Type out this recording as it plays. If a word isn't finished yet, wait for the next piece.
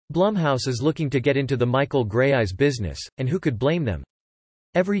Blumhouse is looking to get into the Michael Greyeyes business, and who could blame them?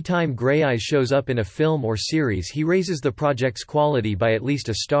 Every time Greyeyes shows up in a film or series, he raises the project's quality by at least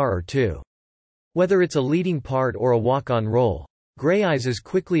a star or two. Whether it's a leading part or a walk-on role, Greyeyes is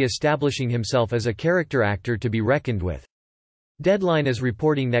quickly establishing himself as a character actor to be reckoned with. Deadline is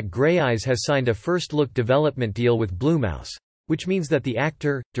reporting that Greyeyes has signed a first-look development deal with Blumouse, which means that the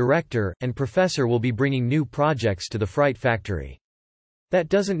actor, director, and professor will be bringing new projects to the Fright factory. That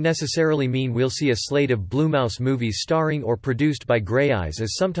doesn't necessarily mean we'll see a slate of Blumouse movies starring or produced by Greyeyes,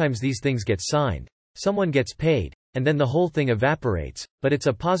 as sometimes these things get signed, someone gets paid, and then the whole thing evaporates, but it's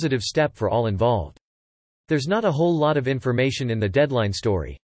a positive step for all involved. There's not a whole lot of information in the Deadline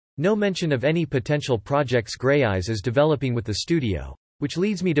story. No mention of any potential projects Greyeyes is developing with the studio, which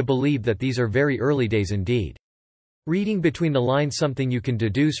leads me to believe that these are very early days indeed. Reading between the lines, something you can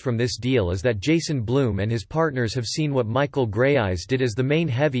deduce from this deal is that Jason Blum and his partners have seen what Michael Greyeyes did as the main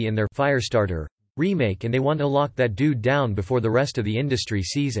heavy in their Firestarter remake, and they want to lock that dude down before the rest of the industry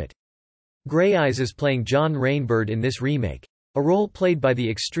sees it. Greyeyes is playing John Rainbird in this remake, a role played by the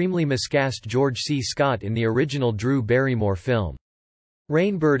extremely miscast George C. Scott in the original Drew Barrymore film.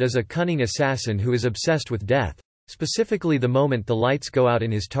 Rainbird is a cunning assassin who is obsessed with death, specifically the moment the lights go out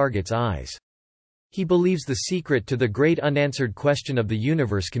in his target's eyes. He believes the secret to the great unanswered question of the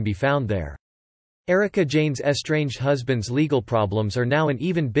universe can be found there. Erika Jayne's estranged husband's legal problems are now an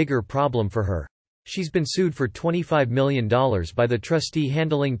even bigger problem for her. She's been sued for $25 million by the trustee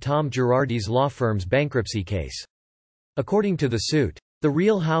handling Tom Girardi's law firm's bankruptcy case. According to the suit, The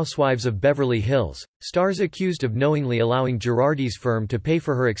Real Housewives of Beverly Hills stars accused of knowingly allowing Girardi's firm to pay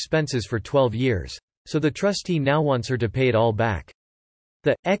for her expenses for 12 years, so the trustee now wants her to pay it all back.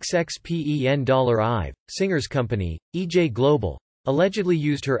 The XXPEN Singers Company, EJ Global, allegedly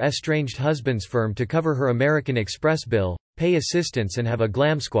used her estranged husband's firm to cover her American Express bill, pay assistants, and have a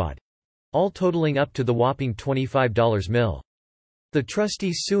glam squad, all totaling up to the whopping $25 million. The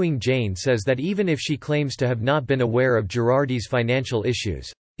trustee suing Jayne says that even if she claims to have not been aware of Girardi's financial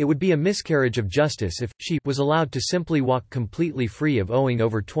issues, it would be a miscarriage of justice if she was allowed to simply walk completely free of owing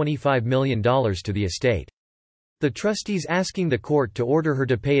over $25 million to the estate. The trustee's asking the court to order her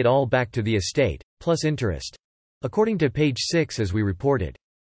to pay it all back to the estate, plus interest. According to page 6, as we reported.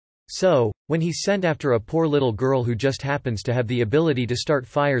 So, when he's sent after a poor little girl who just happens to have the ability to start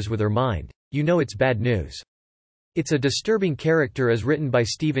fires with her mind, you know it's bad news. It's a disturbing character as written by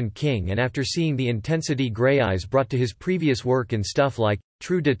Stephen King, and after seeing the intensity Greyeyes brought to his previous work in stuff like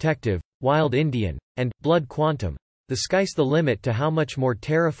True Detective, Wild Indian, and Blood Quantum, the sky's the limit to how much more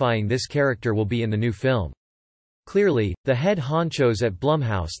terrifying this character will be in the new film. Clearly, the head honchos at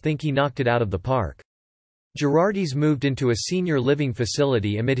Blumhouse think he knocked it out of the park. Girardi's moved into a senior living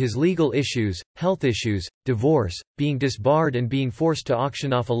facility amid his legal issues, health issues, divorce, being disbarred, and being forced to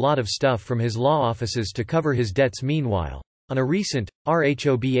auction off a lot of stuff from his law offices to cover his debts. Meanwhile, on a recent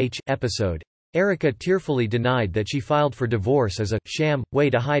RHOBH episode, Erika tearfully denied that she filed for divorce as a sham way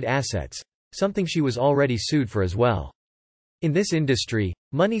to hide assets, something she was already sued for as well. In this industry,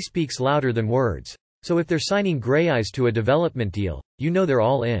 money speaks louder than words, so if they're signing Greyeyes to a development deal, you know they're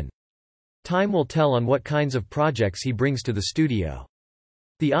all in. Time will tell on what kinds of projects he brings to the studio.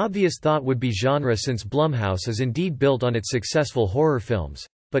 The obvious thought would be genre, since Blumhouse is indeed built on its successful horror films.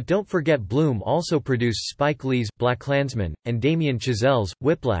 But don't forget Blum also produced Spike Lee's BlacKkKlansman, and Damien Chazelle's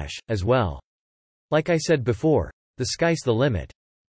Whiplash, as well. Like I said before, the sky's the limit.